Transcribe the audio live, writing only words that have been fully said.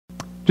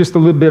Just a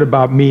little bit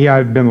about me.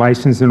 I've been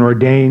licensed and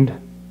ordained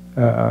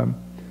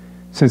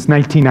since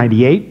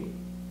 1998.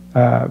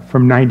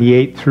 From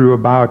 98 through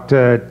about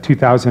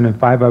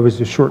 2005, I was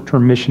a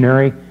short-term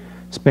missionary,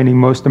 spending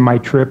most of my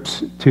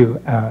trips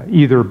to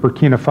either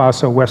Burkina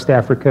Faso, West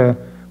Africa,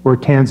 or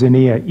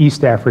Tanzania,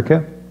 East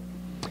Africa,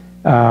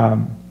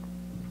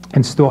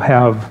 and still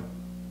have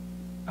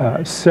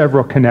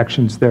several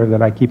connections there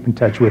that I keep in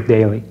touch with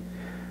daily.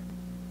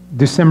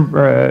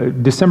 December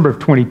of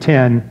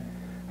 2010,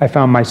 I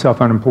found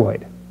myself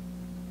unemployed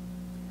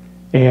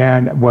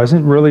and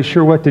wasn't really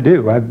sure what to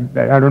do. I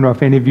don't know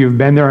if any of you have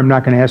been there. I'm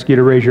not going to ask you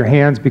to raise your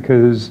hands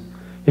because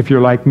if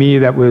you're like me,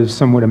 that was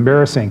somewhat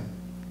embarrassing.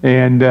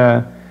 And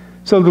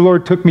so the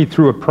Lord took me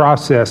through a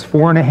process,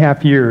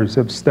 4.5 years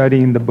of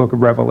studying the book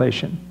of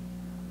Revelation.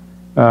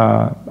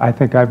 I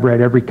think I've read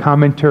every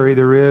commentary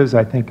there is.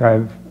 I think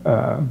I've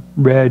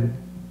read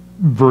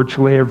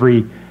virtually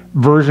every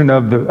version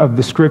of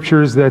the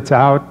scriptures that's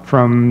out,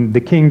 from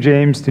the King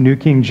James to New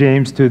King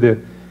James to the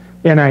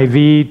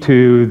NIV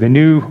to the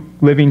New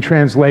Living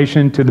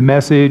Translation to the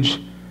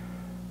Message.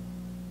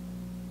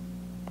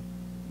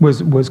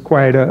 Was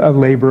quite a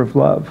labor of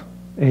love.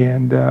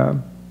 And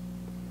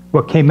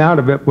what came out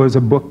of it was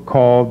a book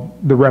called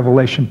The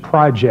Revelation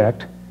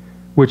Project,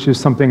 which is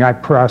something I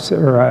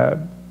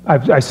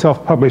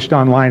self-published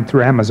online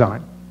through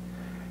Amazon.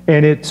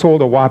 And it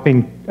sold a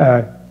whopping,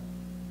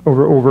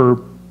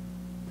 over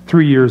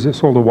 3 years, it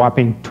sold a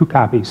whopping 2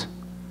 copies.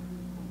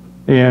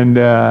 And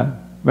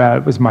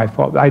it was my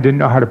fault. I didn't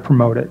know how to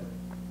promote it.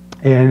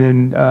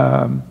 And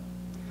then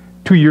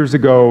 2 years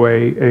ago,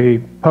 a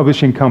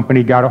publishing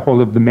company got a hold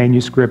of the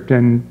manuscript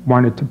and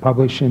wanted to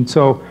publish. And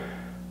so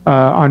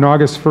on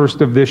August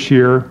 1st of this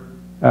year,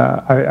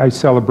 I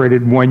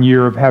celebrated 1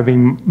 year of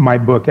having my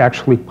book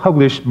actually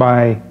published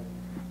by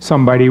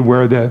somebody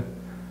where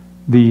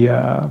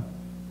the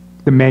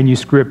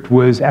manuscript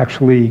was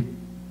actually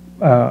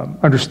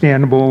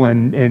understandable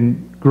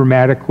and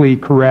grammatically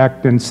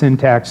correct and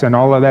syntax and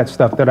all of that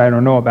stuff that I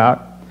don't know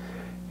about.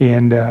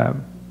 And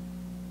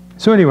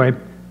so anyway,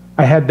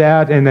 I had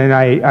that, and then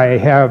I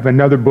have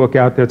another book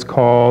out that's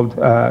called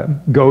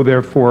Go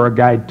Therefore, A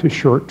Guide to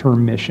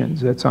Short-Term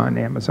Missions. That's on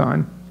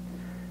Amazon.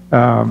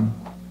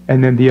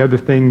 And then the other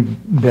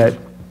thing that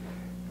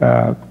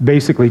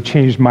basically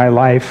changed my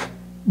life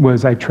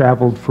was I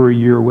traveled for a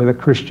year with a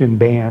Christian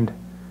band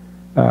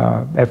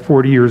at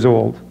 40 years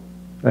old.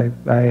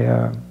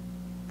 I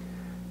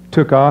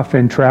took off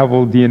and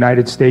traveled the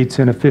United States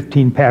in a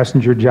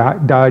 15-passenger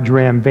Dodge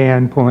Ram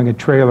van, pulling a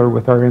trailer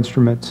with our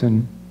instruments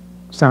and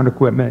sound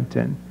equipment,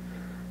 and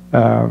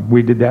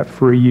we did that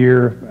for a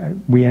year.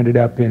 We ended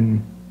up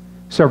in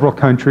several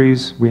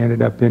countries. We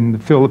ended up in the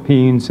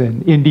Philippines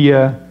and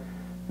India,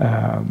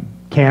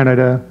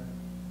 Canada,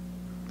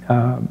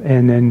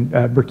 and then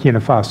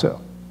Burkina Faso.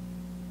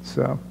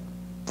 So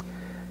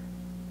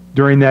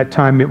during that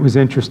time, it was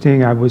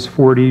interesting. I was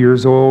 40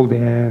 years old,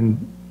 and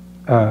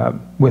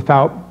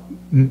without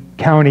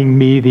counting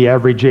me, the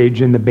average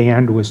age in the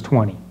band was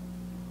 20.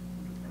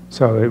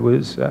 So it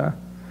was,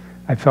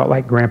 I felt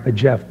like Grandpa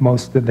Jeff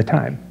most of the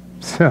time.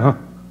 So,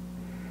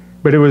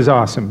 but it was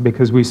awesome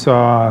because we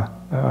saw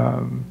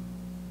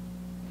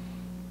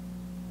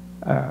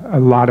a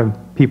lot of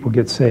people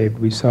get saved.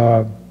 We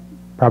saw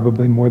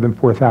probably more than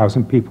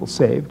 4,000 people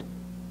saved.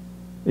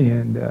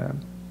 And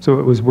so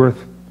it was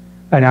worth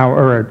an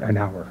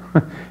hour.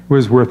 It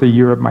was worth a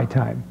year of my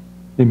time.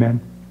 Amen.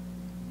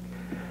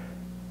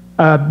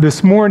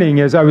 This morning,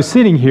 as I was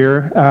sitting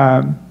here,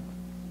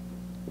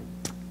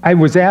 I've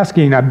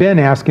been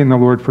asking the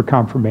Lord for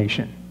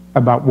confirmation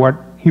about what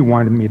He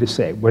wanted me to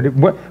say.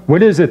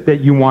 What is it that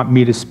you want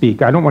me to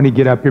speak? I don't want to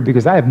get up here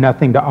because I have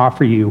nothing to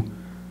offer you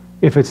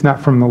if it's not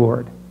from the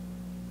Lord.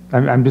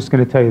 I'm just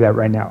going to tell you that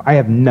right now. I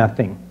have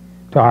nothing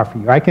to offer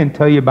you. I can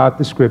tell you about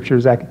the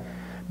scriptures,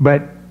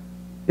 but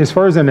as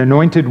far as an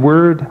anointed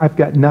word, I've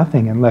got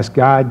nothing unless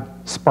God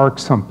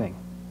sparks something.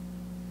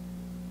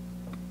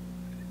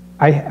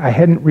 I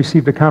hadn't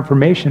received a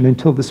confirmation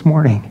until this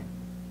morning,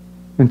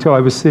 until I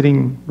was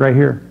sitting right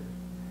here.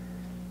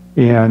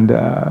 And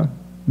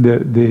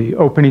the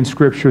opening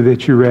scripture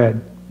that you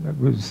read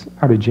was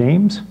out of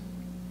James.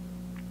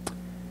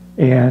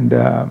 And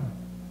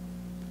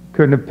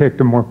couldn't have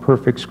picked a more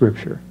perfect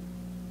scripture.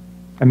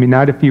 I mean,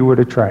 not if you would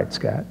have tried,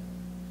 Scott.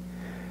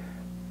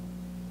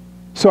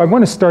 So I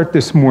want to start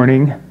this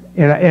morning,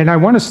 and I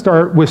want to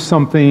start with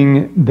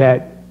something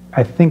that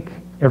I think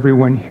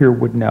everyone here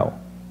would know.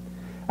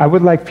 I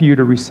would like for you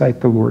to recite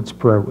the Lord's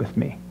Prayer with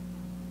me.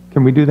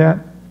 Can we do that?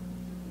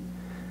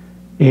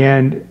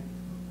 And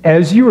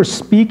as you are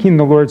speaking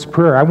the Lord's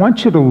Prayer, I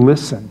want you to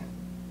listen.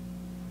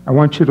 I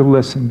want you to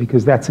listen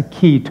because that's a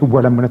key to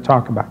what I'm going to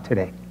talk about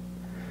today.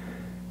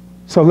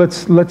 So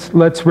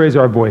let's raise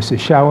our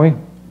voices, shall we?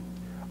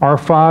 Our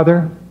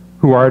Father,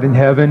 who art in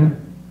heaven,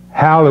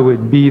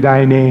 hallowed be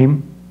thy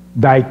name.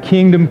 Thy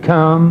kingdom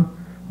come,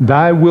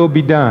 thy will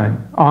be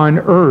done on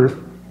earth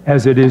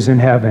as it is in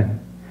heaven.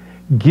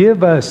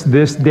 Give us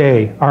this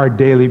day our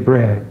daily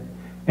bread,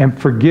 and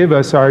forgive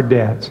us our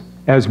debts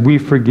as we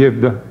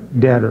forgive the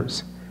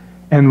debtors.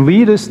 And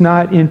lead us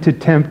not into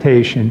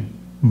temptation,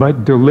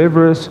 but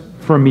deliver us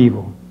from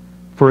evil.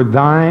 For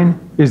thine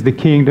is the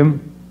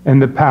kingdom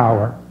and the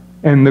power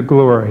and the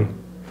glory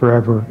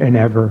forever and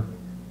ever.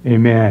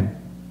 Amen.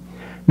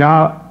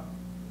 Now,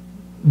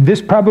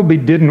 this probably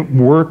didn't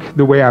work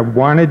the way I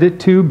wanted it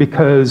to,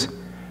 because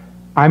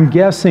I'm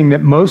guessing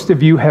that most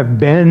of you have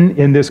been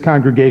in this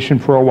congregation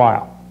for a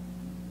while.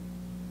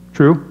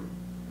 True?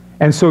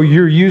 And so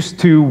you're used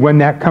to, when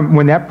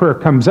that prayer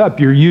comes up,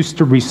 you're used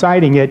to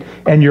reciting it,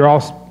 and you're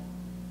all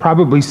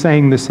probably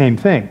saying the same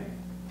thing.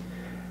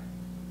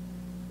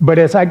 But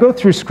as I go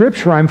through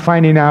Scripture, I'm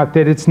finding out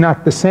that it's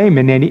not the same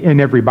in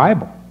every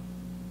Bible.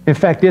 In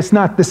fact, it's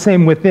not the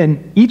same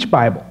within each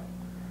Bible.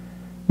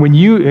 And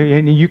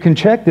you can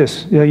check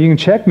this, you can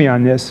check me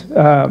on this.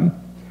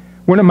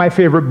 One of my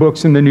favorite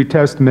books in the New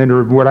Testament,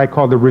 or what I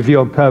call the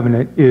Revealed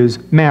Covenant, is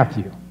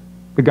Matthew,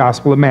 the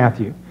Gospel of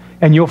Matthew.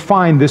 And you'll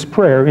find this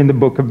prayer in the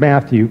book of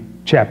Matthew,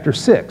 chapter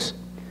 6.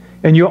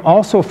 And you'll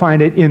also find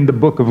it in the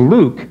book of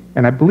Luke,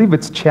 and I believe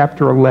it's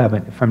chapter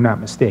 11, if I'm not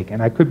mistaken.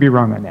 I could be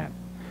wrong on that.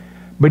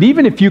 But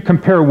even if you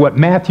compare what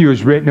Matthew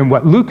has written and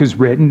what Luke has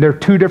written, they're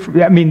two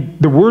different, I mean,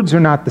 the words are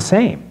not the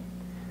same.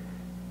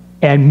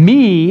 And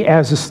me,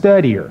 as a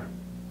studier,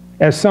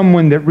 as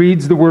someone that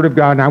reads the Word of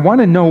God, and I want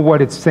to know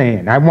what it's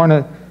saying. I'm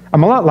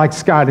a lot like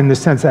Scott in the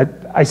sense that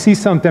I see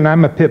something,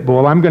 I'm a pit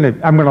bull. I'm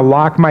gonna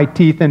lock my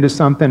teeth into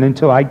something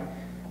until I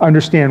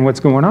understand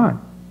what's going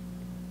on.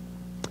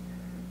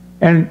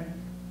 And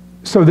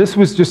so this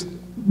was just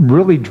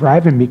really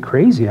driving me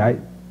crazy.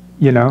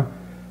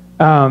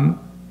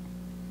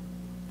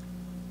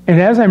 And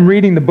as I'm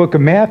reading the book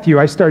of Matthew,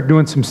 I start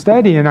doing some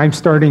study, and I'm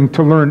starting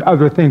to learn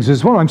other things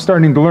as well. I'm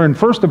starting to learn,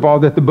 first of all,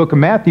 that the book of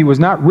Matthew was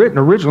not written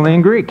originally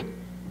in Greek. It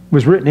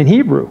was written in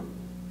Hebrew,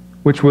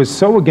 which was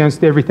so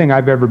against everything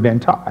I've ever been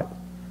taught.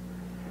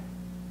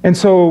 And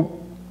so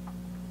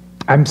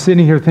I'm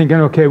sitting here thinking,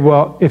 okay,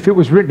 well, if it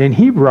was written in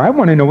Hebrew, I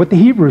want to know what the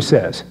Hebrew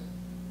says.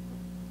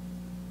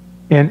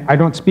 And I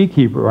don't speak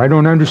Hebrew. I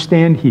don't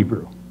understand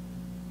Hebrew.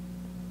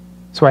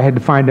 So I had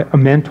to find a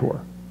mentor.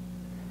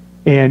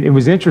 And it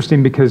was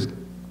interesting because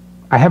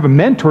I have a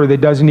mentor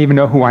that doesn't even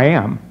know who I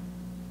am.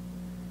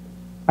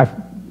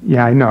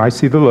 Yeah, I know, I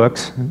see the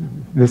looks.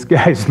 This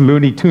guy's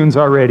Looney Tunes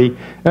already.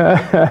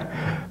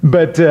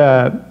 But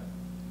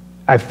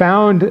I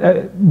found,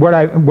 what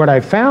I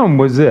found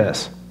was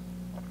this.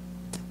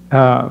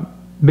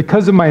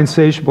 Because of my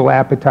insatiable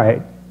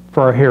appetite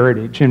for our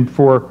heritage and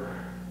for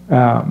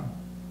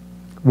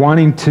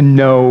wanting to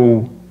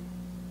know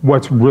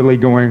what's really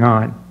going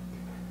on,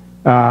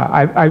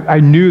 I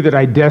knew that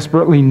I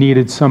desperately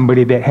needed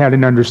somebody that had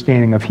an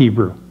understanding of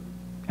Hebrew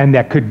and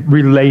that could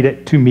relate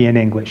it to me in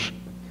English.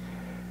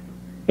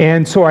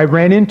 And so I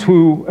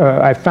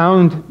I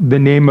found the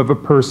name of a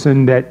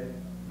person that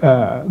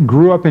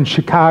grew up in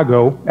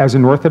Chicago as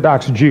an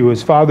Orthodox Jew.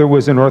 His father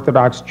was an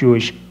Orthodox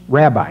Jewish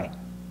rabbi.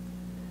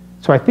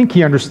 So I think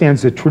he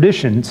understands the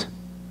traditions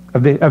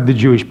of the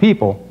Jewish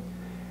people.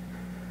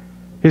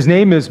 His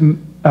name is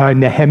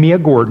Nehemiah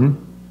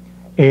Gordon,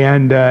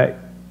 and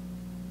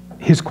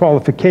his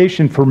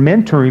qualification for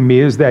mentoring me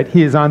is that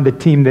he is on the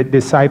team that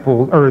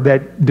deciphers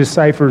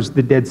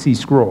the Dead Sea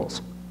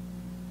Scrolls.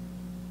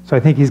 So I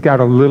think he's got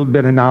a little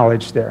bit of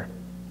knowledge there.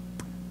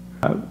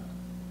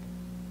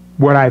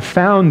 What I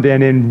found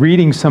then in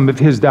reading some of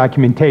his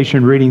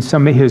documentation, reading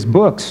some of his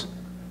books,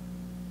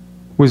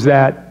 was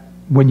that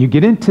when you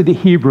get into the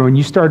Hebrew and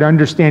you start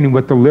understanding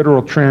what the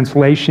literal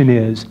translation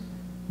is,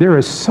 there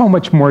is so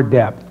much more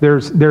depth.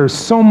 There's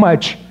so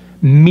much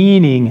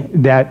meaning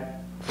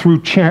that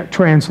through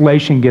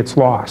translation gets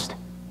lost.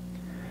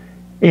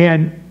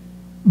 And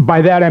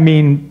by that I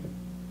mean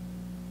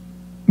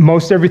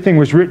most everything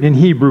was written in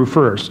Hebrew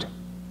first.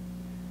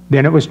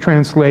 Then it was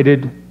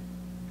translated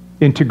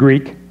into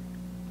Greek,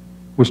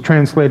 was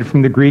translated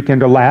from the Greek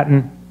into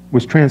Latin,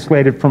 was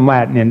translated from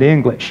Latin into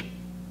English.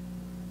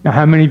 Now,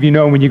 how many of you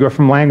know when you go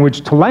from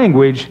language to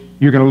language,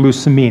 you're going to lose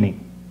some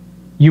meaning?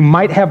 You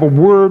might have a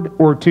word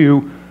or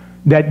two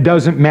that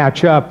doesn't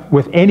match up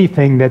with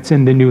anything that's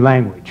in the new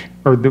language,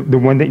 or the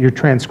one that you're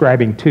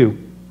transcribing to.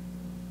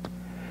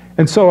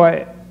 And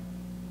so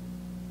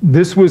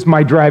this was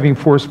my driving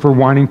force for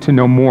wanting to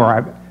know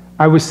more.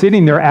 I was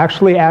sitting there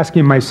actually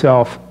asking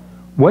myself,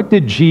 what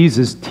did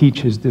Jesus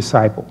teach his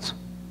disciples?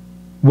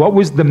 What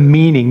was the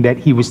meaning that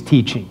he was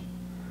teaching?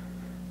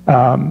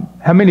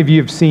 How many of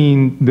you have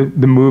seen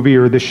the movie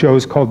or the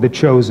shows called The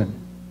Chosen?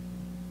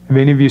 Have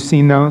any of you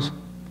seen those?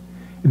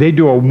 They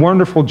do a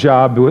wonderful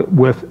job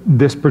with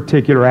this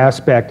particular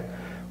aspect.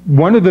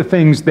 One of the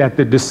things that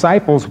the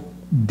disciples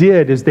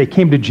did is they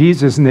came to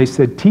Jesus and they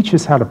said, teach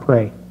us how to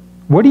pray.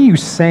 What are you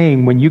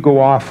saying when you go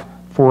off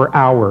for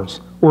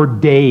hours or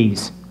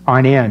days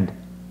on end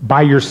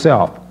by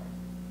yourself?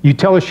 You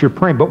tell us you're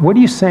praying, but what are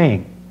you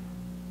saying?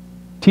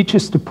 Teach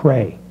us to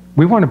pray.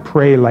 We want to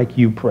pray like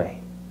you pray.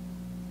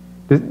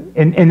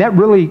 And that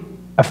really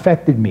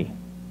affected me.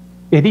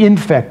 It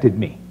infected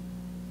me.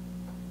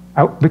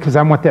 Because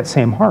I want that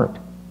same heart.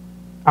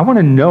 I want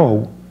to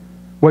know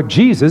what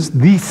Jesus,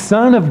 the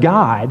Son of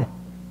God,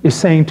 is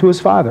saying to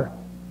his Father.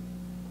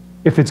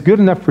 If it's good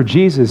enough for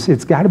Jesus,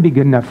 it's got to be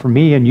good enough for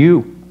me and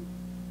you.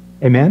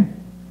 Amen?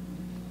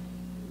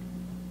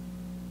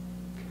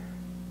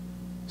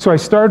 So I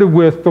started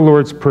with the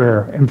Lord's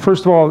Prayer. And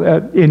first of all,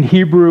 in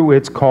Hebrew,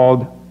 it's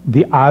called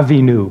the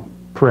Avinu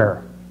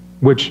prayer,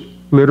 which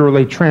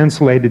literally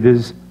translated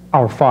is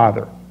our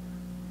Father.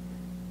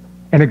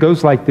 And it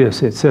goes like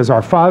this. It says,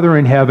 Our Father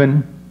in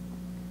heaven,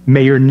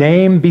 may your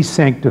name be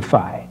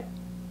sanctified,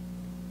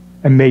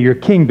 and may your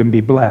kingdom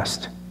be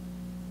blessed.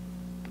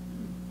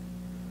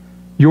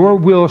 Your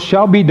will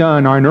shall be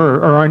done on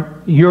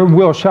earth, your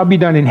will shall be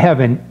done in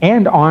heaven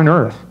and on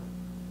earth.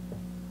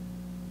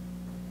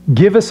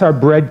 Give us our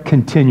bread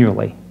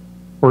continually,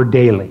 or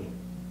daily.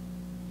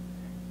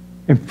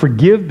 And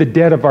forgive the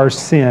debt of our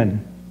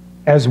sin,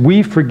 as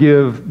we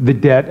forgive the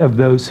debt of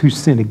those who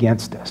sin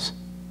against us.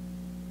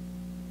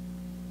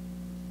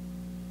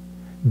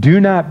 Do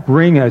not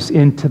bring us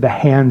into the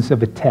hands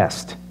of a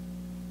test,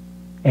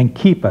 and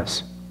keep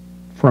us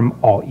from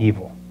all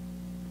evil.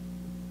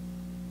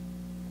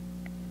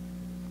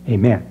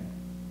 Amen.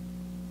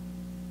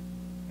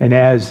 And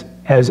as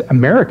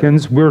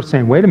Americans, we're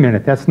saying, wait a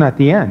minute, that's not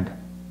the end.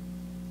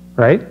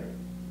 Right?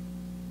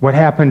 What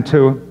happened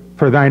to,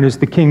 for thine is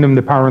the kingdom,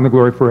 the power, and the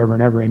glory forever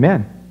and ever.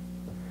 Amen.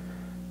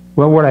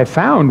 Well, what I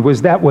found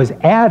was that was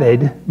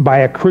added by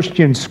a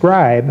Christian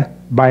scribe,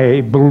 by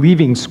a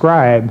believing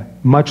scribe,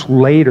 much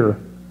later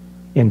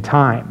in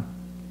time.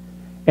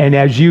 And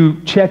as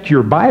you check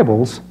your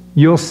Bibles,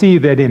 you'll see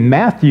that in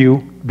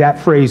Matthew, that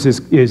phrase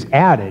is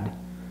added.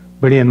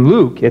 But in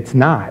Luke, it's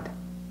not.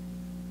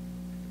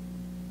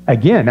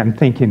 Again, I'm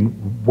thinking,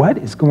 what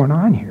is going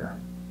on here?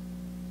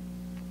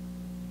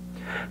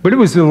 But it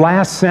was the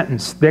last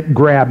sentence that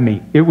grabbed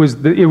me. It was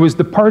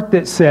the part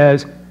that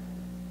says,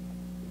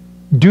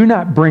 do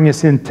not bring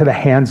us into the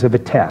hands of a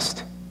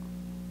test.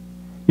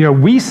 You know,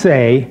 we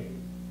say,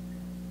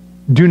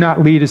 do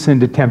not lead us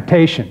into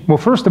temptation. Well,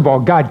 first of all,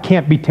 God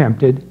can't be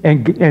tempted,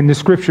 and the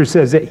scripture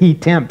says that he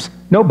tempts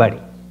nobody.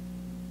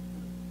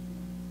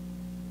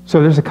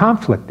 So there's a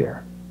conflict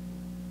there.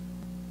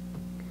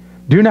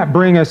 Do not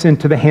bring us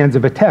into the hands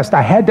of a test.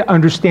 I had to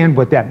understand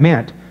what that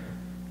meant.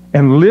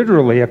 And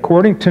literally,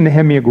 according to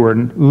Nehemiah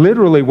Gordon,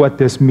 literally what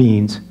this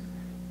means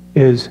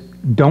is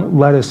don't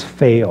let us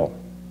fail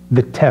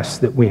the tests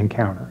that we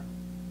encounter.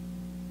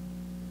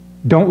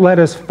 Don't let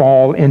us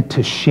fall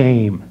into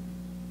shame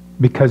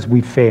because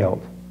we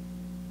failed.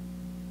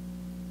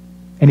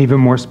 And even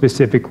more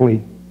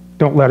specifically,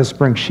 don't let us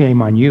bring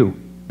shame on you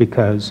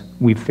because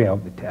we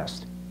failed the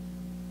test.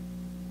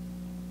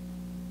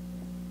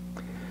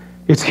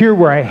 It's here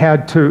where I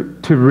had to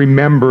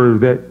remember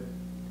that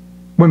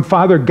when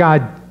Father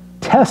God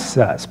tests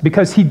us,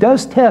 because he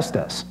does test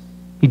us.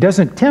 He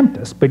doesn't tempt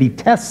us, but he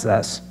tests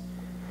us.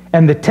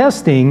 And the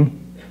testing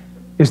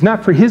is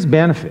not for his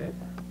benefit.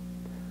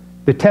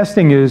 The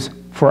testing is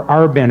for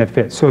our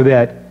benefit so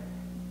that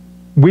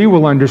we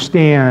will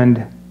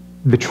understand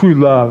the true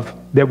love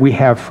that we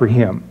have for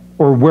him,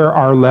 or where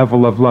our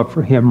level of love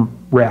for him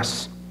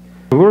rests.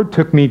 The Lord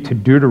took me to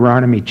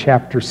Deuteronomy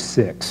chapter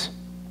 6.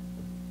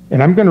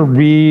 And I'm going to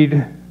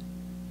read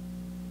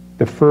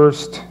the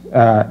first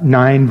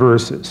 9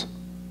 verses.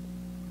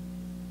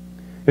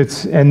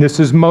 And this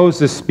is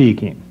Moses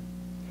speaking.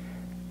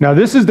 Now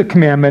this is the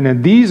commandment,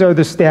 and these are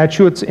the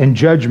statutes and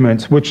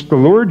judgments which the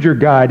Lord your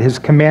God has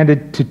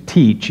commanded to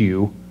teach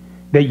you,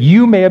 that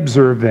you may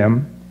observe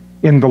them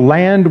in the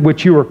land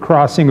which you are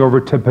crossing over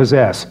to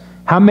possess.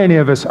 How many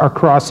of us are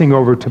crossing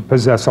over to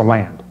possess a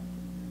land?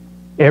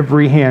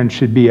 Every hand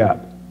should be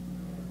up.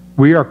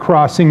 We are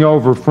crossing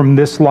over from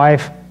this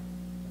life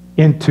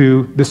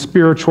into the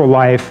spiritual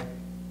life,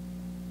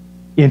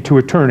 into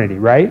eternity,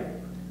 right?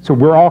 So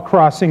we're all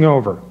crossing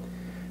over.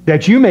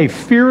 That you may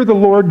fear the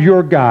Lord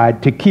your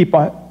God, to keep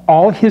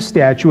all his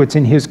statutes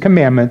and his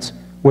commandments,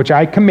 which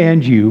I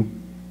command you,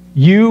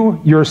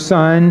 your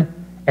son,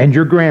 and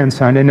your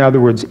grandson, in other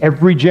words,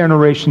 every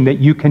generation that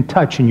you can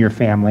touch in your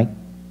family,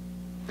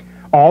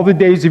 all the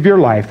days of your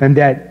life, and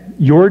that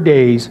your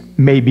days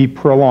may be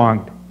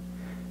prolonged.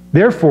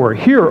 Therefore,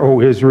 hear,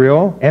 O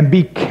Israel, and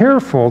be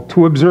careful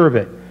to observe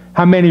it.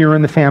 How many are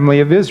in the family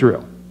of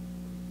Israel?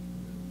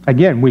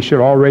 Again, we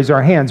should all raise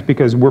our hands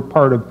because we're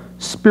part of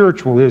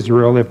spiritual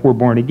Israel if we're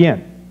born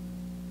again.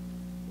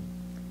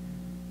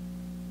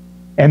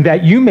 And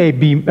that you may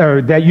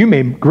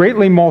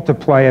greatly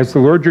multiply, as the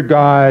Lord your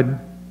God,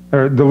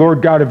 or the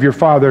Lord God of your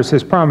fathers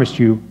has promised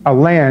you, a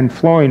land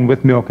flowing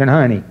with milk and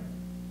honey.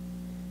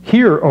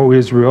 Hear, O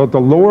Israel,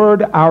 the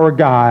Lord our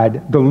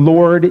God, the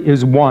Lord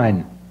is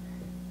one.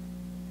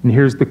 And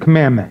here's the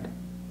commandment.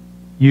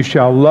 You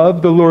shall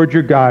love the Lord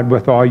your God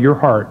with all your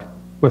heart,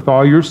 with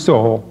all your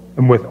soul,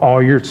 and with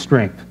all your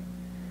strength.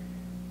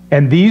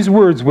 And these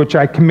words which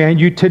I command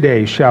you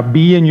today shall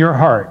be in your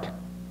heart.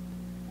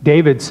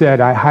 David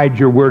said, I hide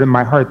your word in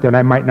my heart that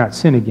I might not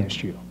sin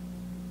against you.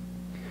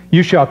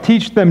 You shall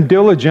teach them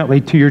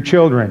diligently to your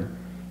children,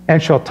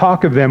 and shall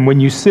talk of them when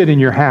you sit in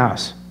your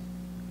house,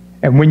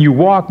 and when you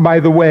walk by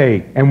the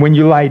way, and when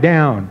you lie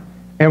down,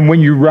 and when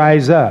you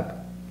rise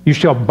up. You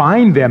shall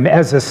bind them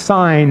as a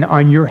sign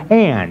on your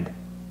hand,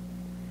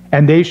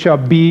 and they shall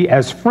be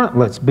as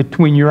frontlets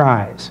between your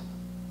eyes.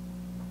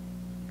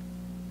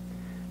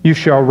 You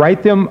shall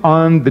write them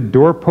on the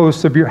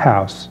doorposts of your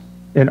house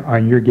and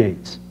on your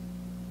gates.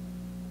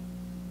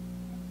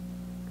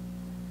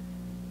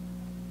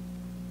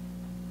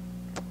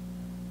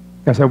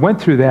 As I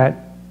went through that,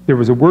 there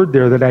was a word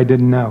there that I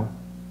didn't know.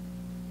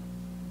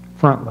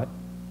 Frontlet.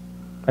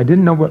 I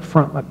didn't know what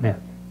frontlet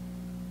meant.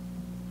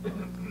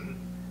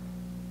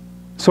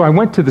 So I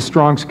went to the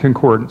Strong's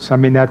Concordance. I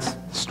mean, that's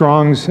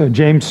Strong's,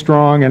 James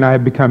Strong and I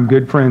have become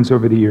good friends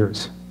over the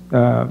years.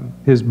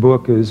 His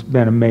book has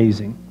been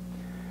amazing.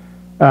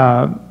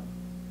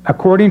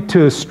 According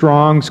to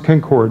Strong's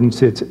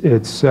Concordance, it's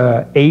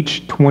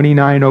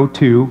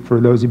H2902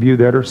 for those of you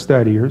that are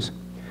studiers,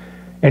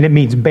 and it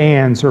means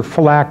bands or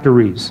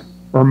phylacteries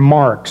or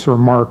marks or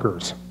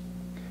markers.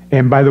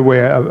 And by the way,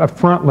 a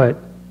frontlet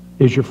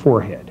is your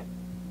forehead.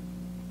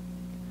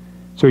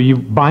 So you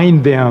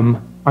bind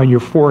them on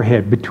your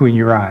forehead between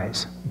your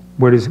eyes.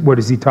 What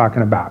is he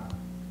talking about?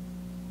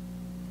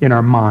 In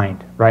our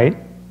mind, right?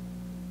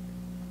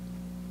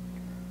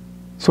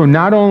 So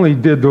not only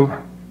did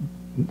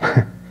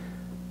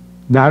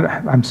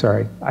I'm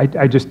sorry,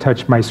 I just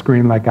touched my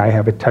screen like I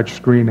have a touch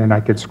screen and I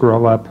could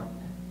scroll up.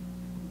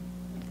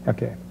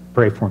 Okay,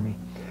 pray for me.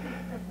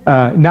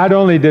 Not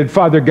only did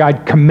Father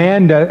God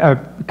command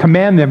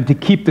them to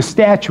keep the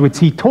statutes,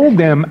 he told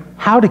them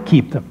how to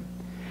keep them.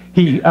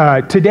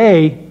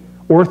 Today,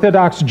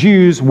 Orthodox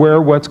Jews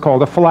wear what's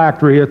called a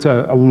phylactery. It's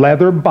a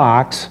leather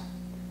box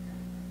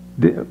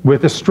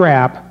with a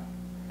strap,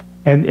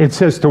 and it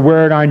says to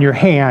wear it on your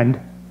hand.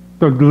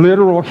 The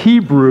literal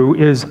Hebrew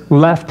is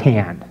left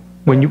hand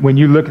when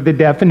you look at the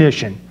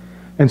definition.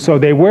 And so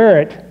they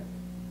wear it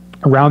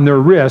around their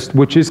wrist,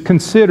 which is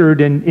considered,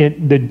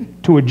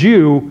 to a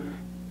Jew,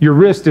 your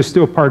wrist is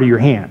still part of your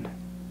hand.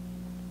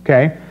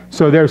 Okay?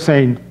 So they're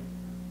saying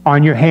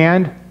on your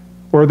hand,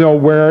 or they'll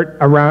wear it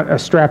around a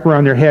strap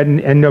around their head,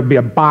 and there'll be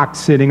a box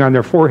sitting on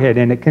their forehead,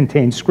 and it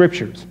contains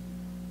scriptures.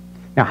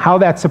 Now, how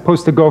that's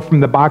supposed to go from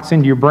the box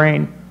into your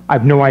brain, I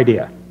have no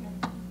idea.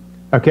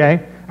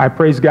 Okay? I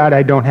praise God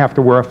I don't have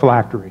to wear a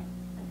phylactery.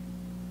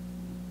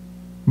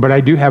 But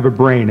I do have a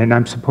brain, and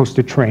I'm supposed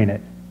to train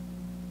it.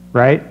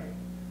 Right?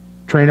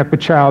 Train up a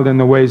child in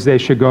the ways they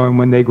should go, and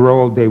when they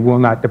grow old, they will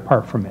not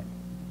depart from it.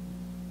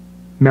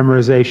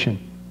 Memorization.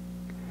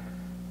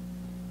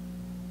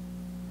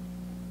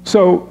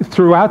 So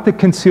throughout the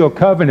concealed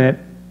covenant,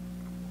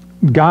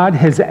 God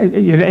has,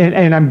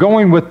 and I'm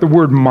going with the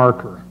word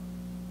marker,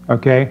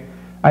 okay?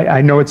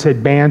 I know it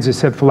said bands, it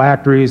said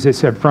phylacteries, it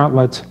said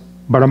frontlets,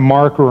 but a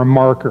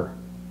marker.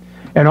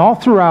 And all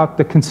throughout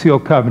the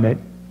concealed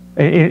covenant,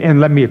 and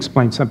let me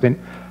explain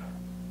something.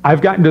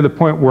 I've gotten to the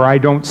point where I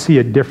don't see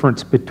a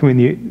difference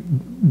between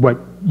what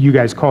you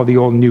guys call the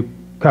Old and New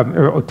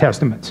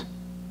Testaments.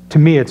 To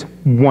me, it's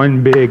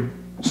one big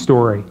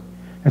story.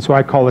 And so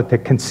I call it the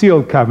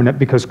concealed covenant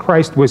because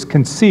Christ was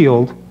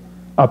concealed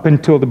up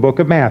until the book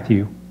of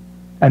Matthew,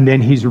 and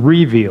then he's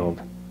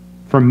revealed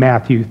from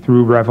Matthew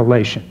through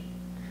Revelation.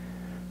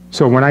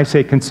 So when I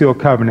say concealed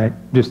covenant,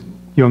 just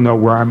you'll know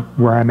where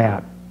I'm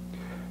at.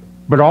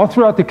 But all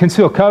throughout the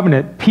concealed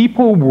covenant,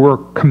 people were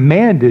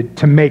commanded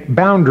to make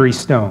boundary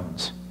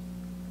stones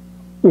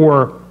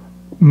or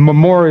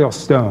memorial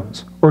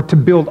stones or to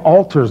build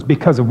altars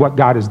because of what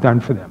God has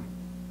done for them.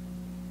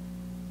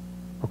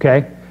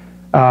 Okay?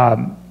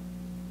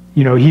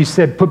 He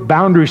said, put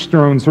boundary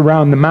stones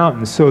around the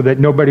mountains so that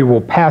nobody will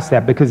pass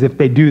that, because if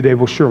they do, they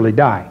will surely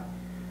die.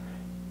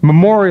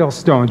 Memorial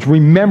stones,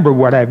 remember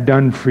what I've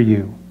done for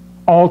you.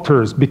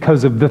 Altars,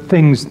 because of the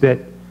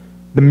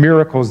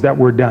miracles that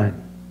were done.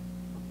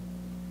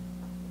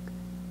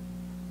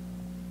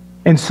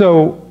 And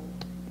so,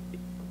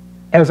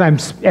 as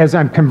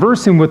I'm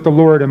conversing with the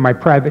Lord in my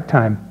private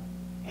time,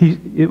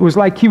 it was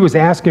like he was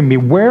asking me,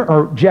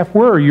 Jeff,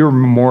 where are your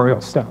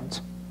memorial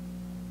stones?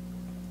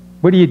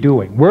 What are you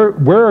doing?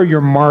 Where are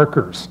your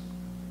markers?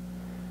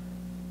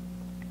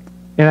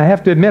 And I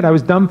have to admit, I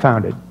was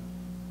dumbfounded.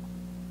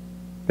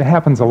 That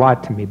happens a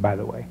lot to me, by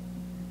the way.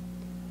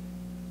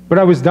 But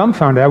I was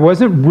dumbfounded. I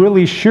wasn't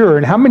really sure.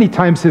 And how many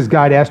times has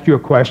God asked you a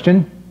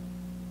question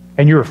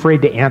and you're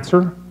afraid to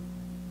answer?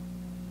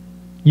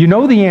 You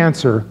know the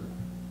answer,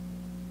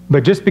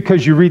 but just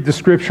because you read the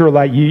scripture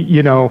like,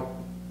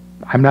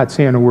 I'm not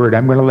saying a word.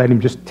 I'm going to let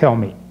him just tell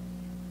me.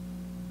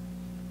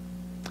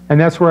 And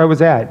that's where I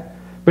was at.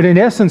 But in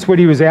essence, what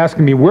he was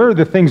asking me, where are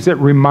the things that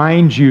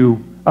remind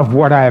you of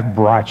what I have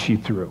brought you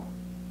through?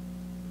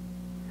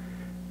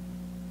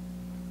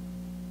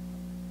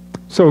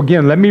 So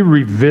again, let me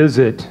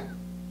revisit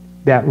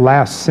that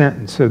last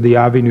sentence of the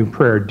Avinu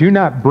prayer. Do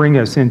not bring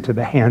us into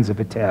the hands of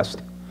a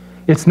test.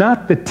 It's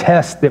not the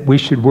test that we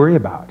should worry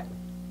about.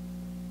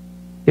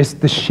 It's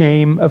the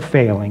shame of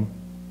failing,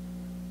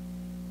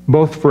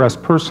 both for us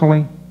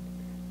personally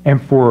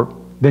and for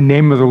the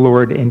name of the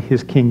Lord and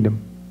his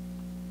kingdom.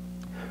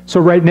 So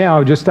right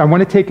now, I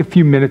want to take a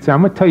few minutes, and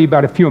I'm going to tell you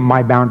about a few of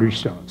my boundary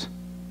stones,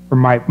 or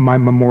my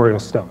memorial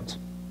stones,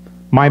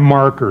 my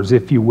markers,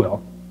 if you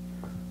will.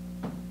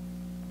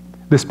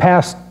 This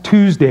past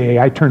Tuesday,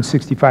 I turned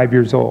 65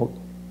 years old.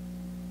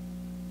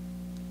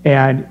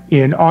 And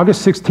in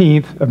August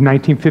 16th of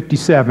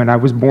 1957, I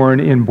was born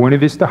in Buena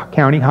Vista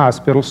County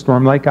Hospital,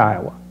 Storm Lake,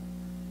 Iowa.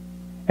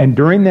 And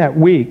during that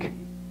week,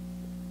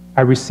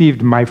 I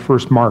received my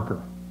first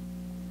marker.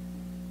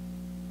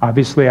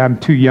 Obviously, I'm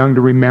too young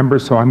to remember,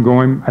 so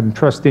I'm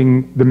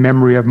trusting the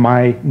memory of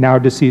my now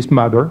deceased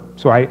mother,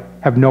 so I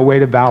have no way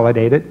to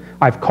validate it.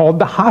 I've called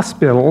the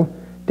hospital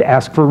to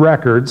ask for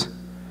records,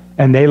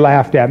 and they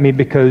laughed at me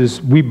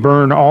because we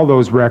burn all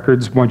those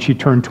records once you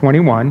turn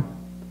 21.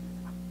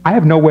 I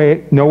have no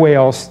way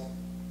else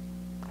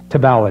to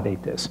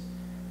validate this.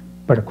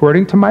 But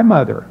according to my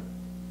mother,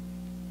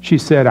 she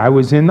said I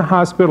was in the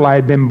hospital, I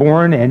had been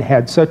born and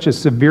had such a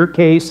severe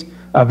case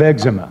of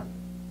eczema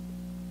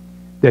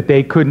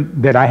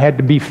that I had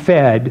to be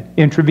fed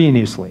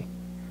intravenously.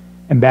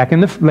 And back in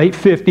the late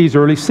 50s,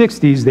 early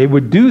 60s, they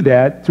would do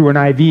that through an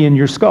IV in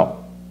your skull.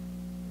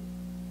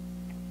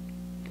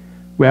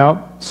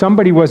 Well,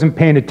 somebody wasn't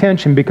paying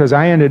attention because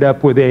I ended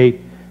up with the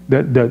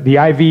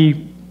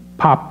IV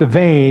popped the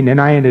vein, and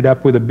I ended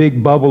up with a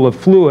big bubble of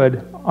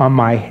fluid on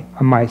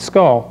my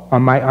skull,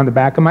 on the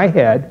back of my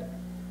head.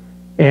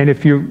 And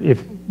if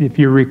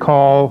you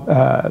recall,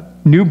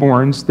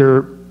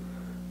 newborns,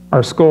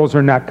 our skulls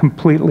are not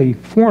completely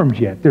formed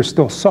yet. They're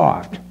still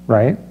soft,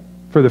 right?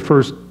 For the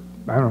first,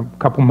 I don't know,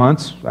 couple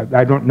months.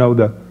 I don't know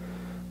the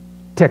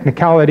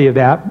technicality of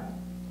that.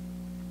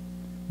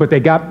 But they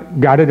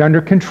got it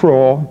under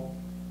control,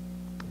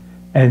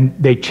 and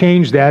they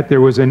changed that.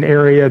 There was an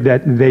area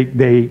that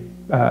they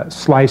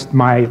sliced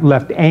my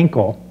left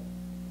ankle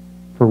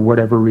for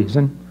whatever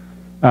reason.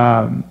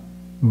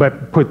 But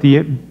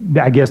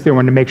I guess they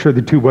wanted to make sure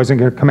the tube wasn't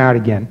going to come out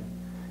again.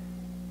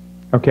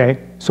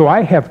 Okay, so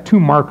I have 2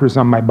 markers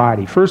on my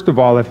body. First of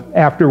all, if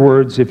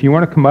you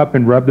want to come up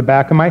and rub the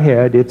back of my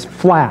head, it's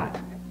flat.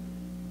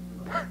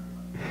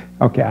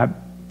 Okay,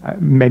 I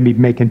may be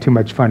making too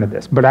much fun of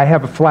this, but I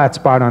have a flat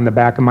spot on the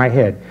back of my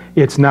head.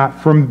 It's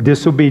not from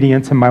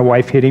disobedience and my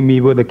wife hitting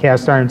me with a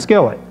cast iron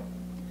skillet.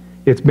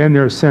 It's been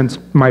there since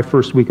my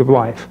first week of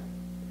life.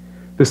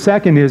 The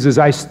second is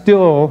I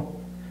still,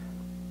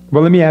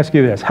 well, let me ask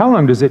you this. How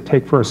long does it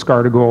take for a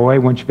scar to go away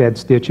once you've had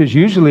stitches?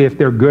 Usually if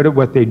they're good at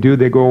what they do,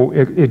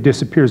 it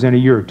disappears in a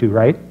year or 2,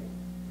 right?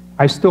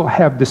 I still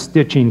have the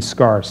stitching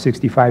scar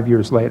 65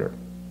 years later.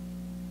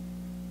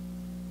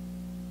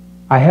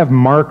 I have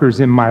markers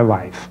in my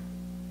life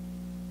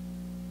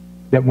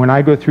that when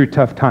I go through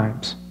tough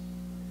times,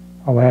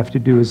 all I have to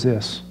do is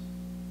this.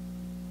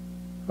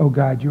 Oh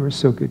God, you are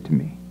so good to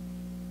me.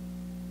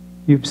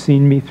 You've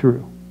seen me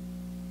through.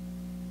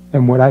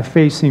 And what I'm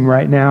facing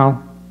right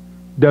now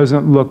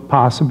doesn't look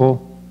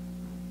possible,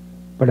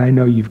 but I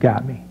know you've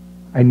got me.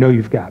 I know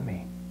you've got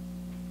me.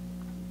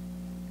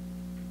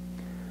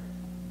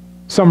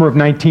 Summer of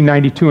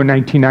 1992 and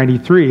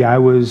 1993, I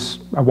was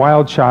a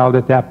wild child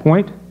at that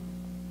point,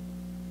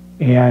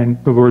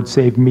 and the Lord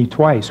saved me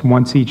twice,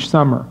 once each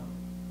summer.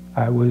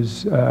 I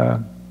was,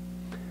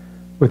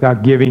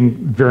 without giving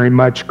very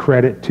much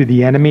credit to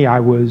the enemy, I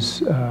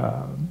was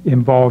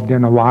involved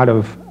in a lot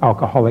of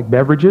alcoholic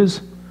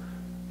beverages,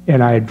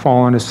 and I had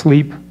fallen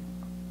asleep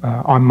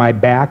on my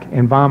back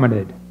and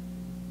vomited.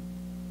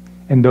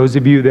 And those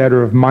of you that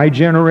are of my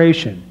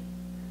generation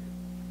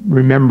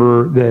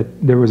remember that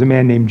there was a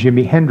man named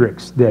Jimi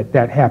Hendrix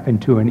that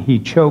happened to, and he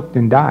choked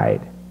and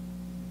died.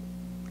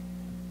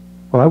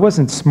 Well, I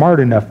wasn't smart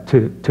enough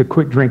to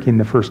quit drinking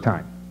the first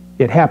time.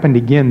 It happened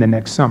again the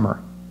next summer.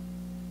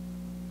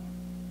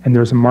 And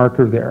there's a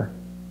marker there.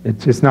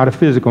 It's not a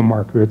physical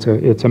marker,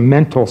 it's a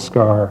mental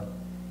scar,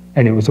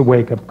 and it was a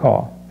wake-up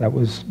call. That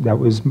was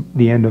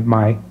the end of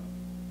my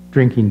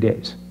drinking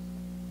days.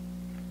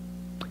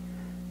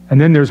 And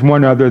then there's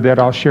one other that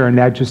I'll share, and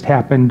that just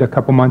happened a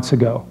couple months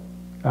ago.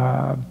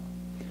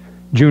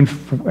 June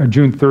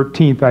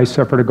 13th, I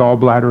suffered a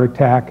gallbladder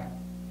attack,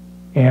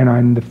 and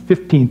on the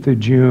 15th of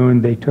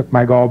June, they took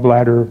my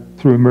gallbladder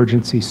through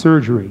emergency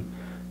surgery.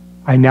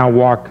 I now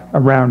walk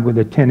around with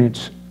a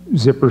 10-inch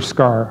zipper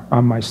scar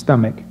on my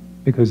stomach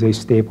because they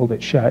stapled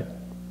it shut.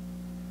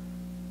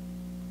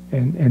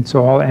 And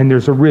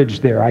there's a ridge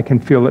there. I can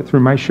feel it through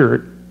my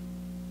shirt.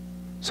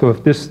 So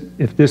if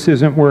this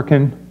isn't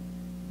working,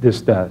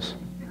 this does.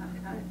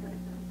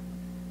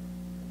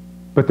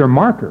 But they're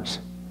markers,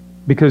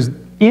 because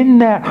in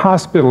that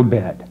hospital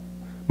bed,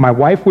 my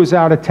wife was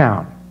out of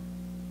town,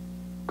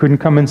 couldn't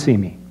come and see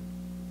me.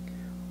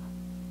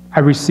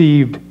 I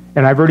received,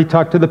 and I've already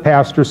talked to the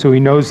pastor, so he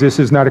knows this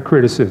is not a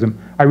criticism,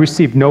 I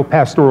received no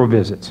pastoral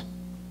visits.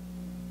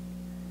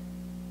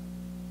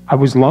 I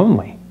was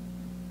lonely.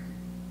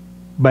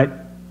 But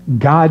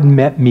God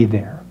met me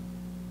there.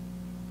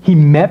 He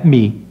met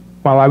me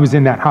while I was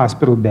in that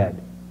hospital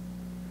bed.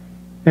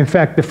 In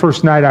fact, the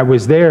first night I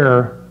was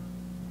there,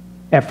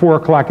 at 4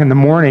 o'clock in the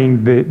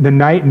morning, the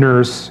night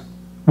nurse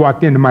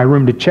walked into my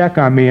room to check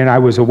on me, and I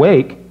was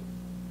awake.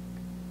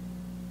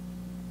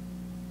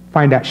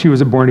 Find out she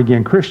was a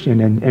born-again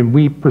Christian, and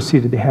we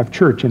proceeded to have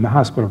church in the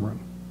hospital room.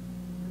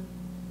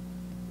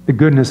 The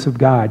goodness of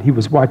God, He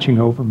was watching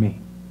over me.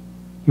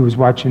 He was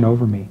watching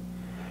over me.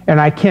 And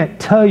I can't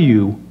tell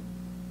you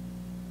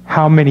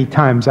how many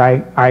times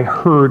I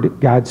heard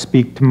God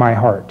speak to my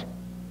heart.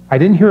 I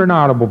didn't hear an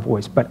audible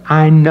voice, but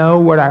I know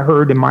what I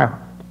heard in my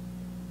heart.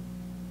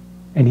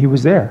 And he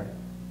was there.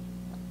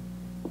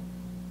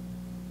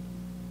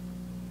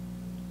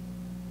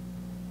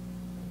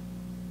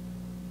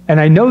 And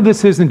I know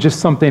this isn't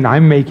just something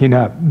I'm making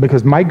up,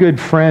 because my good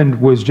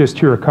friend was just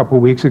here a couple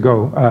weeks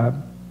ago.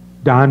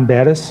 Don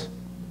Bettis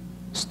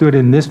stood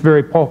in this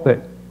very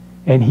pulpit,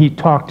 and he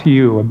talked to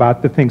you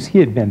about the things he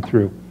had been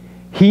through.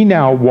 He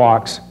now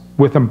walks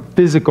with a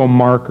physical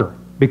marker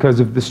because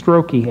of the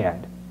stroke he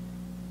had.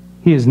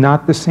 He is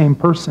not the same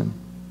person.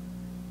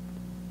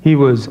 He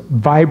was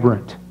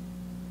vibrant.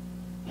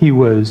 He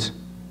was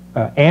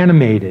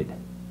animated,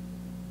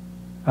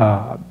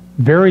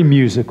 very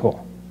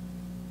musical.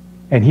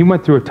 And he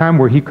went through a time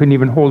where he couldn't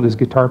even hold his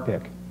guitar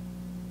pick.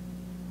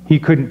 He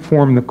couldn't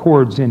form the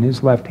chords in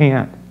his left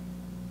hand.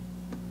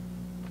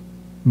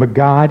 But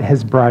God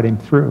has brought him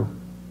through.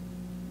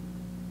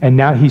 And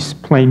now he's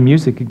playing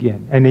music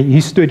again. And he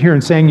stood here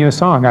and sang you a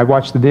song. I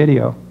watched the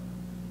video.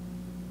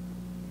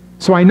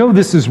 So I know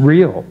this is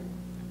real.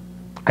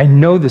 I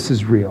know this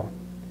is real.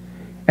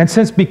 And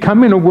since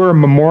becoming aware of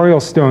memorial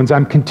stones,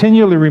 I'm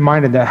continually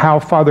reminded that how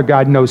Father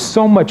God knows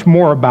so much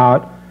more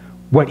about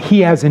what he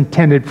has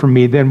intended for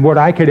me than what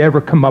I could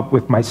ever come up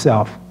with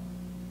myself.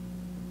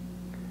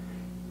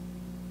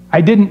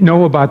 I didn't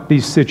know about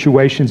these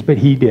situations, but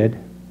he did,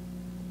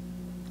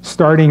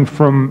 starting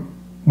from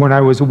when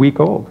I was a week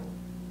old.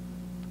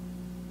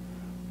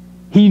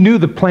 He knew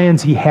the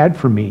plans he had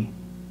for me,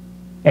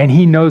 and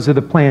he knows of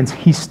the plans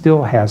he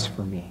still has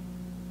for me.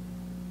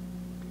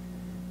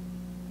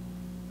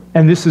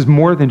 And this is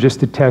more than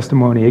just a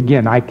testimony.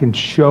 Again, I can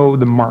show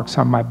the marks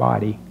on my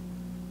body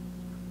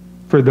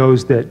for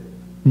those that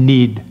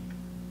need,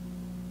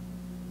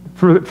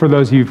 for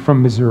those of you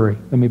from Missouri,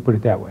 let me put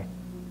it that way.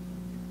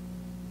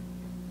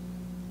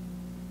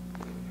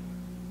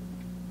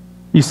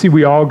 You see,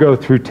 we all go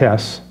through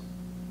tests.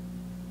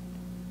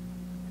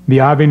 The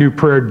Avenue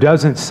prayer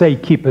doesn't say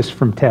keep us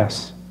from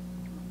tests.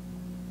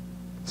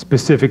 It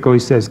specifically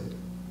says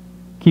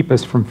keep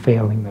us from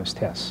failing those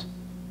tests.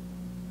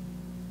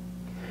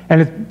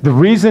 And the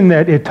reason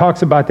that it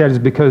talks about that is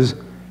because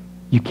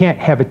you can't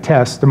have a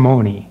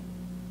testimony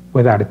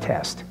without a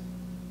test.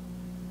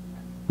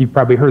 You've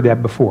probably heard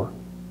that before.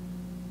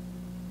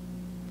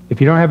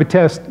 If you don't have a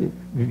test,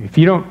 if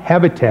you don't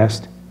have a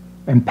test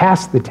and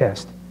pass the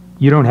test,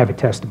 you don't have a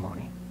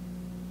testimony.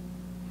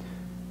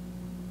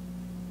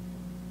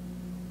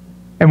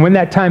 And when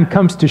that time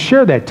comes to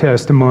share that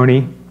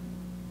testimony,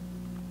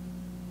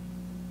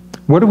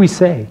 what do we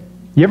say?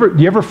 You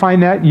ever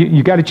find that?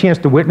 You got a chance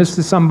to witness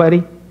to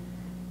somebody,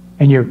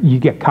 and you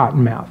get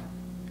cotton mouth.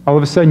 All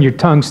of a sudden your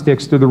tongue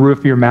sticks to the roof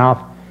of your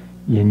mouth,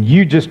 and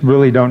you just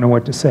really don't know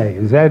what to say.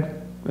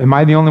 Am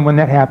I the only one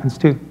that happens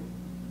to?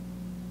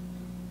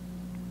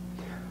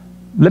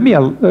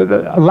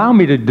 Allow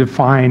me to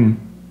define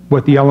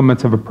what the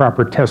elements of a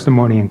proper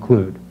testimony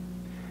include.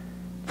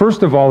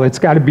 First of all, it's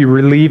got to be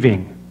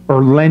relieving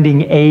or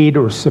lending aid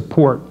or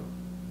support.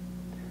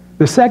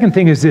 The second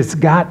thing is it's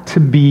got to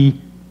be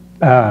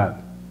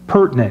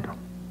pertinent,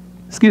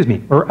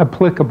 or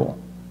applicable.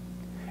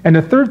 And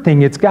the third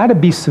thing, it's got to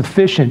be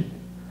sufficient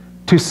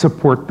to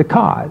support the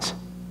cause.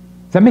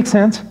 Does that make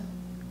sense?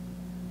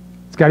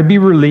 It's got to be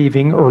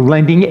relieving or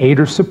lending aid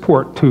or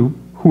support to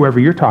whoever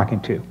you're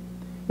talking to.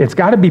 It's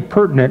got to be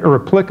pertinent or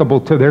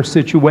applicable to their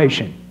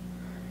situation.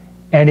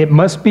 And it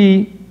must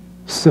be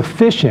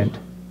sufficient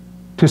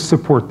to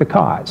support the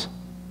cause.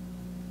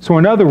 So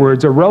in other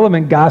words, a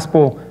relevant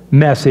gospel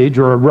message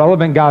or a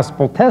relevant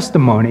gospel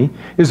testimony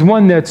is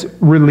one that's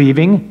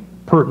relieving,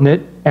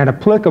 pertinent, and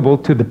applicable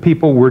to the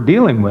people we're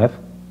dealing with,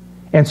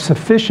 and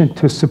sufficient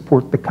to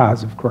support the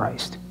cause of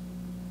Christ.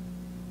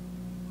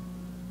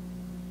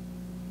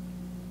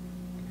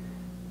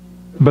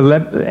 But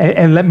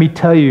let me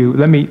tell you,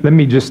 let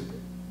me just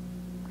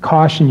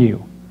caution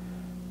you.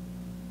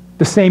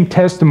 The same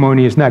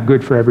testimony is not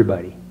good for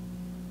everybody.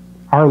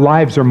 Our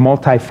lives are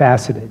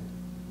multifaceted.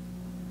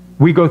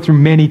 We go through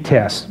many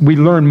tests. We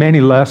learn many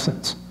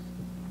lessons.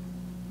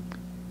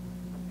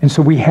 And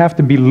so we have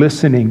to be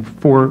listening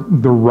for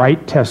the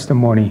right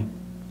testimony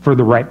for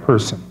the right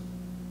person.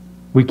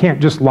 We can't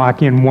just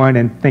lock in one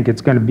and think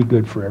it's going to be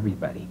good for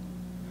everybody.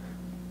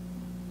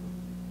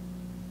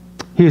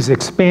 He is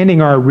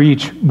expanding our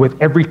reach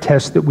with every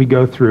test that we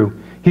go through.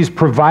 He's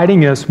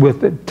providing us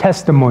with a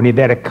testimony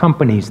that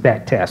accompanies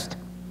that test.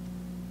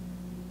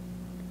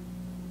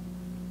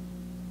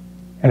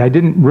 And I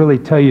didn't really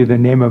tell you the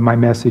name of my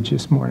message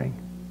this morning.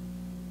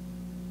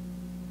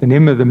 The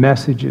name of the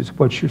message is,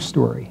 what's your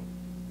story?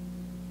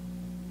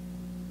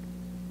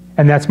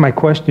 And that's my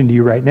question to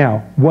you right now.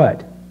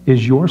 What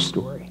is your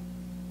story?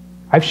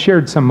 I've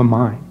shared some of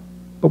mine,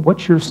 but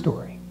what's your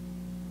story?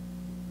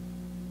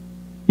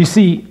 You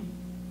see,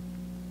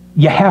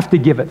 you have to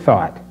give it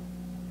thought.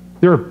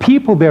 There are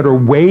people that are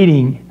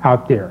waiting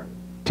out there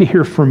to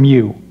hear from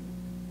you.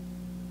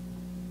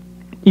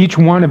 Each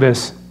one of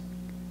us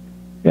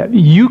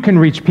You can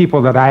reach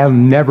people that I'll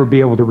never be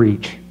able to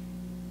reach.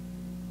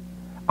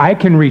 I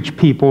can reach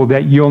people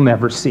that you'll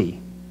never see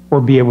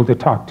or be able to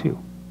talk to.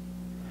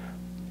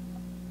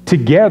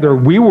 Together,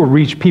 we will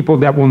reach people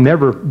that will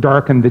never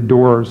darken the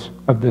doors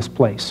of this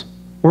place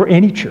or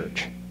any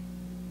church.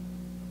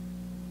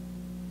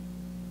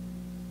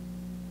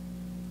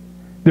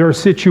 There are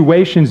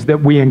situations that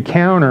we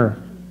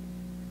encounter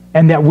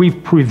and that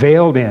we've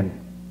prevailed in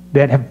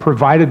that have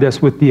provided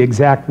us with the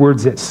exact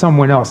words that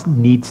someone else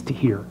needs to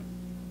hear.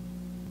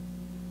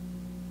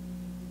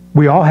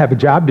 We all have a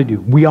job to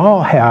do. We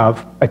all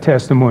have a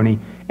testimony,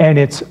 and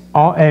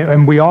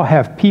we all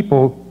have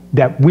people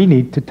that we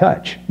need to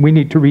touch. We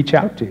need to reach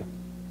out to.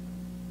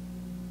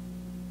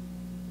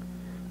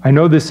 I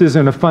know this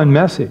isn't a fun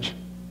message,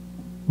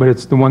 but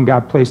it's the one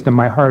God placed in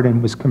my heart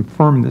and was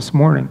confirmed this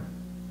morning.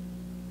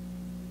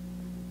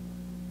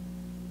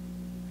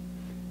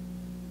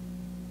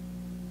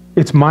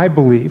 It's my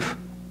belief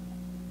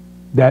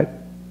that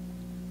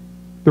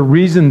the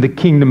reason the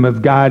kingdom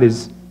of God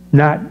is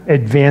not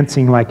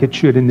advancing like it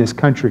should in this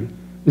country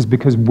is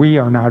because we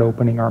are not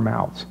opening our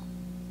mouths.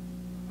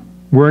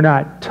 We're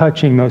not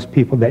touching those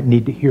people that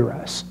need to hear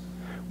us.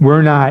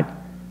 We're not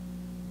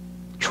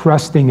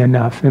trusting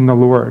enough in the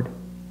Lord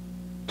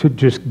to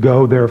just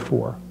go,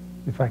 therefore,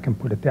 if I can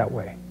put it that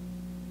way.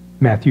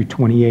 Matthew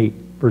 28,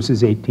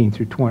 verses 18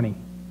 through 20.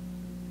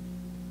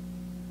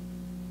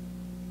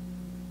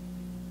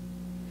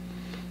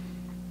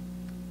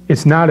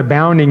 It's not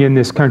abounding in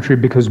this country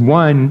because,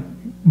 one,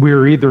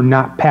 we're either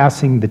not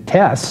passing the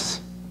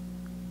tests,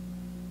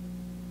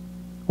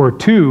 or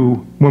two,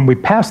 when we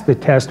pass the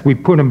test, we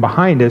put them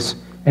behind us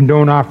and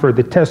don't offer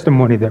the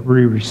testimony that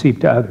we receive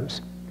to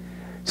others.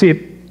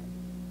 See,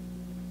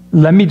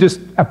 let me just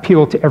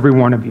appeal to every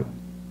one of you.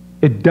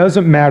 It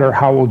doesn't matter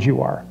how old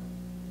you are.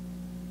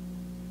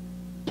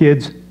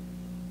 Kids,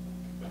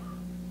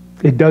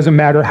 it doesn't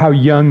matter how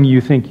young you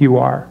think you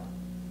are.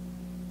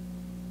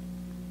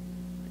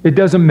 It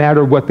doesn't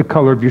matter what the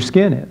color of your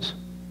skin is.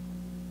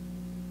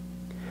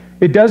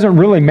 It doesn't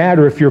really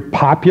matter if you're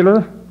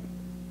popular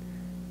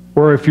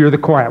or if you're the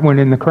quiet one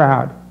in the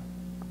crowd.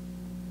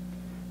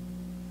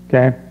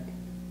 Okay?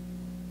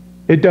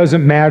 It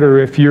doesn't matter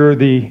if you're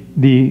the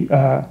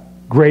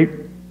great,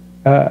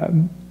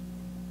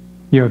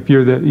 if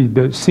you're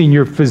the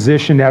senior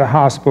physician at a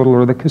hospital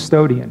or the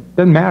custodian.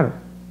 Doesn't matter.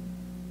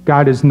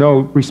 God is no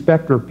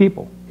respecter of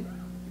people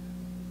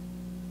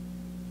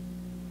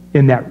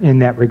in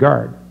that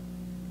regard.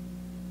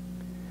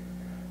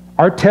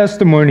 Our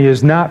testimony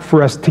is not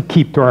for us to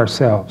keep to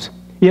ourselves.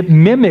 It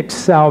mimics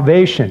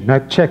salvation. Now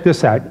check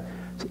this out.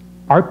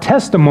 Our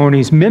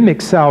testimonies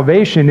mimic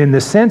salvation in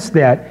the sense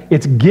that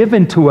it's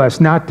given to us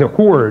not to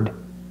hoard,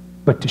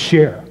 but to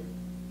share.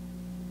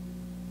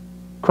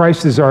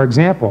 Christ is our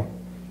example.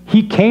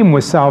 He came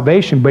with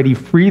salvation, but he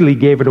freely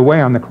gave it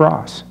away on the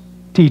cross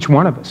to each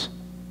one of us.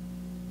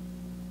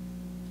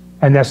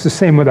 And that's the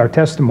same with our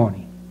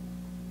testimony.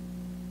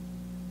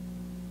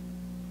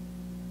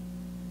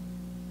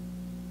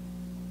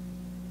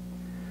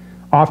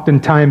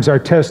 Oftentimes, our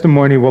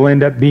testimony will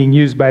end up being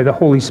used by the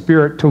Holy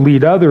Spirit to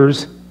lead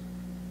others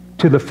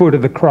to the foot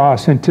of the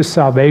cross and to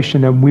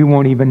salvation, and we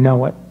won't even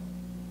know it.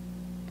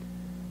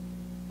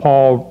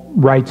 Paul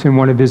writes in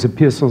one of his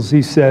epistles,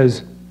 he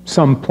says,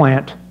 some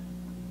plant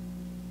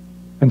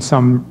and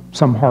some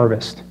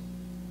harvest,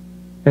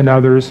 and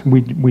others,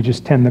 we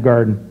just tend the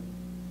garden.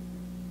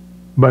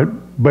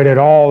 But it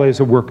all is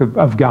a work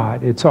of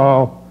God. It's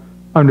all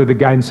under the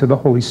guidance of the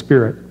Holy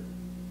Spirit.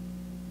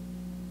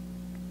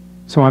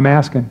 So I'm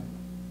asking,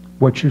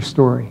 what's your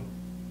story?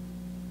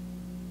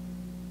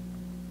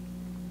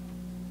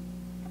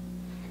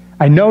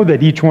 I know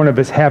that each one of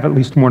us have at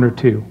least one or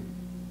two,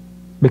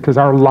 because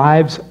our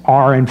lives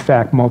are in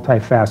fact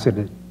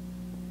multifaceted,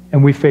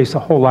 and we face a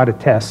whole lot of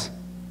tests.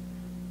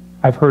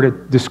 I've heard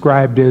it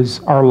described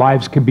as our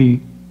lives could be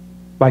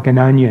like an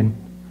onion.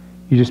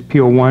 You just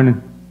peel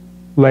one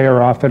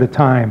layer off at a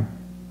time,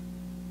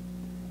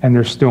 and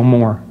there's still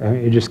more.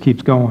 It just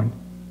keeps going.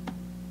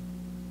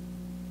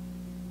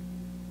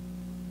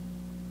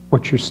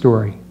 What's your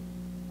story?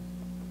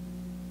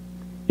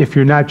 If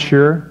you're not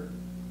sure,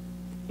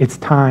 it's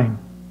time.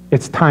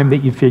 It's time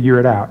that you figure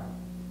it out.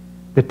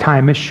 The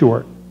time is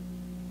short.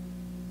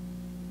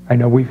 I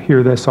know we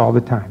hear this all the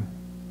time.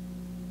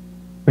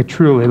 But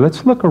truly,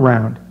 let's look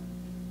around.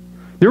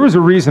 There was a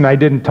reason I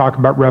didn't talk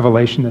about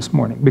Revelation this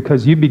morning,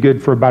 because you'd be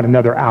good for about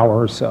another hour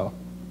or so.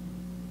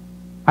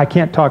 I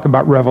can't talk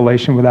about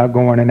Revelation without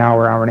going an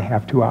hour, hour and a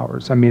half, 2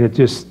 hours. I mean,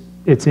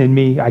 it's in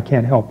me. I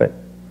can't help it.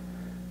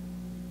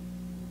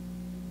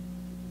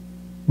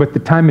 But the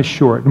time is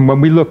short, and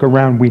when we look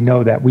around, we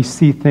know that. We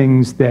see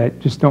things that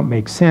just don't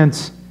make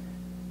sense.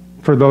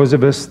 For those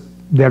of us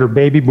that are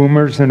baby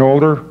boomers and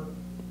older,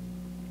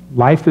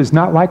 life is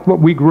not like what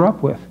we grew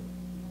up with.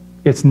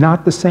 It's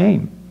not the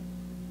same.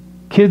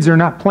 Kids are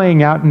not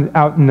playing out in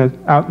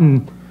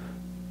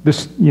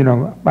this,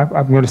 I'm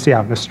going to say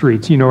out in the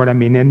streets, you know what I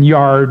mean, in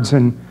yards,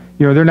 and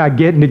they're not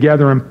getting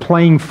together and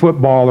playing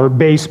football or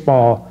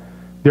baseball.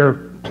 They're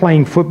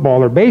playing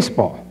football or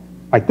baseball.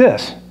 like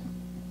this.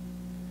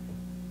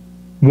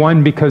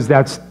 One, because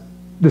that's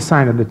the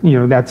sign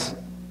of that's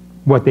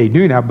what they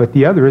do now, but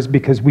the other is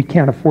because we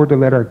can't afford to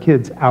let our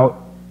kids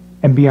out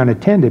and be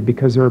unattended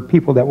because there are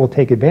people that will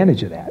take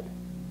advantage of that.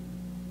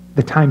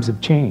 The times have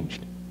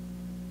changed.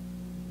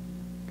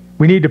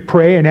 We need to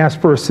pray and ask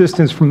for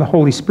assistance from the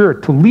Holy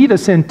Spirit to lead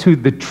us into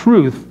the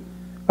truth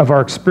of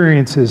our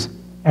experiences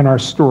and our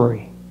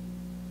story.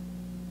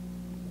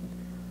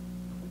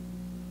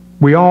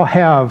 We all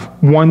have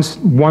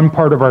one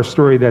part of our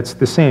story that's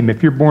the same.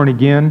 If you're born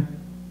again,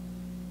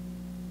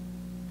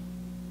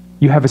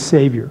 you have a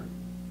Savior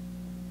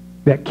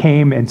that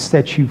came and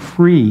set you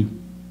free.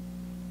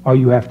 All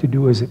you have to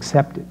do is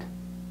accept it.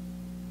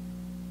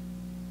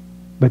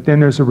 But then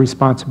there's a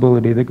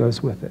responsibility that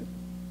goes with it.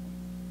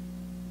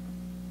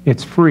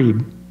 It's free,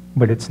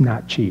 but it's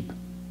not cheap.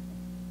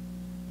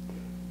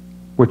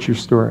 What's your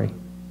story?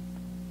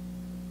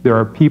 There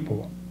are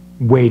people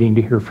waiting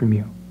to hear from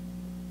you.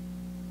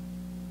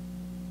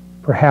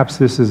 Perhaps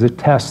this is a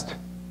test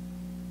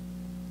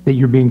that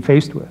you're being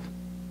faced with.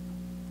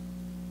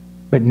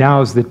 But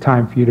now is the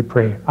time for you to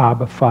pray,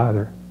 Abba,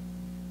 Father,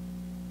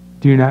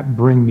 do not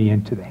bring me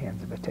into the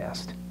hands of a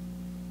test.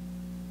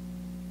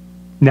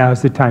 Now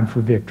is the time for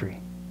victory,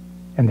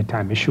 and the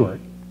time is short.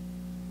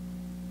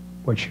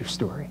 What's your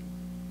story?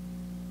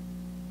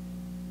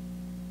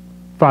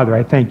 Father,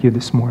 I thank you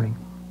this morning.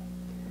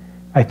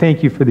 I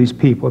thank you for these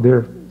people.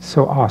 They're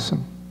so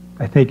awesome.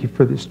 I thank you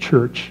for this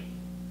church.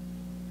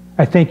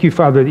 I thank you,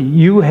 Father, that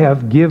you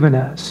have given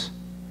us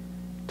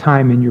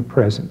time in your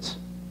presence.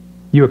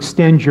 You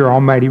extend your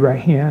almighty right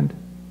hand.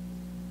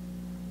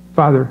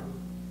 Father,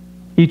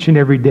 each and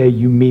every day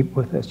you meet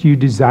with us. You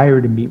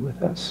desire to meet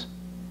with us.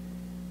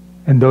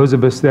 And those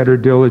of us that are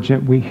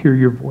diligent, we hear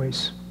your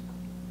voice.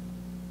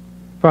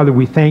 Father,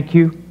 we thank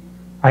you.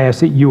 I ask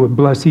that you would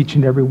bless each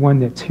and every one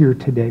that's here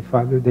today,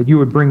 Father, that you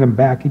would bring them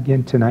back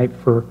again tonight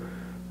for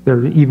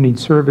their evening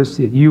service,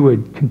 that you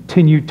would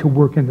continue to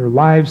work in their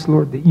lives,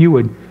 Lord, that you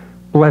would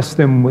bless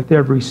them with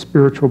every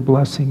spiritual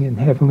blessing in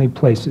heavenly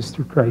places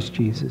through Christ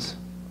Jesus.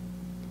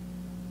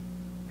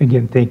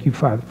 Again, thank you,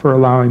 Father, for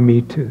allowing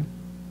me to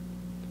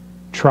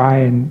try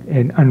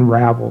and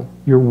unravel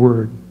your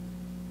word.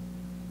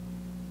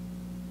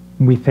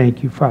 And we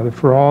thank you, Father,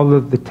 for all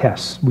of the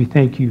tests. We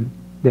thank you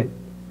that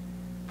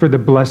for the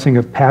blessing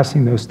of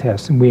passing those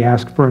tests, and we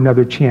ask for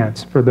another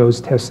chance for those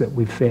tests that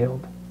we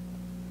failed.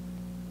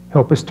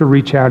 Help us to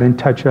reach out and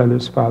touch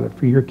others, Father,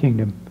 for your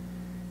kingdom.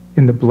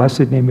 In the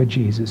blessed name of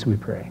Jesus, we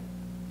pray.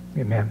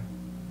 Amen.